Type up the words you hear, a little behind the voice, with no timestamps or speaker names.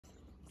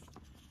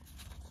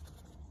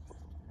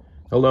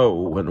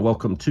Hello and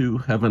welcome to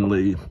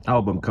Heavenly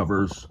Album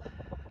Covers.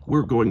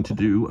 We're going to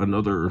do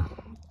another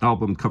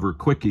album cover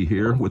quickie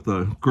here with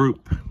a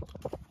group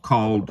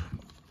called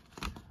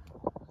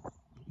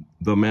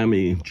the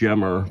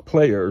Mammyjammer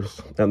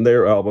Players, and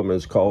their album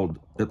is called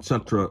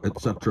Etc.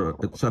 Etc.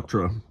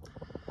 Etc.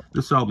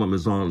 This album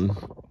is on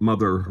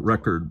Mother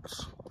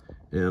Records,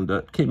 and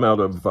it came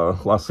out of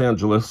Los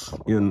Angeles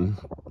in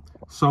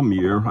some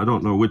year. I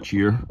don't know which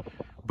year,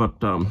 but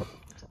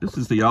this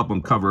is the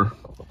album cover.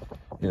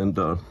 And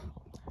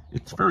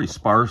it's very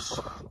sparse.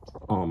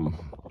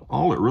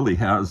 All it really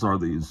has are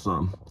these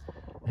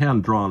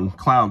hand-drawn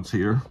clouds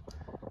here.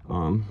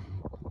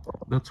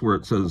 That's where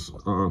it says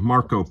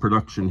Marco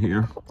Production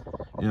here.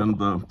 And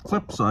the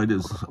flip side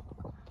is,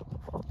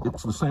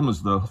 it's the same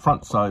as the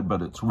front side,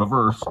 but it's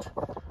reversed.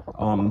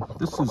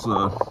 This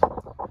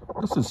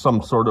is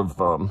some sort of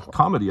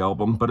comedy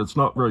album, but it's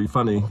not very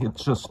funny.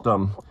 It's just,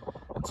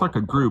 it's like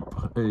a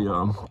group,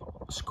 a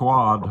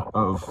squad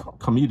of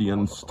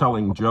comedians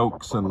telling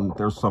jokes, and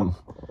there's some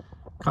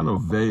kind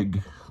of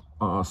vague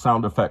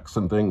sound effects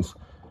and things.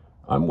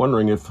 I'm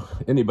wondering if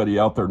anybody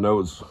out there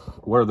knows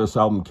where this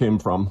album came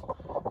from.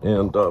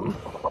 And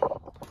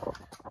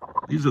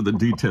these are the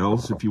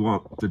details, if you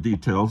want the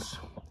details.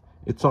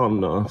 It's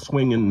on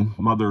Swingin'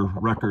 Mother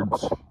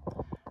Records,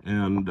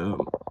 and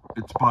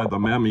it's by the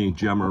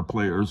Mammyjammer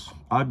Players.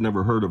 I've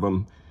never heard of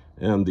them,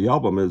 and the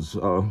album is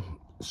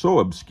so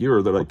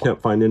obscure that I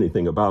can't find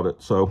anything about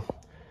it. So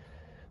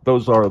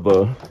those are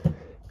the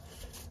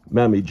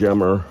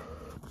Mammyjammer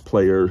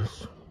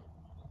Players.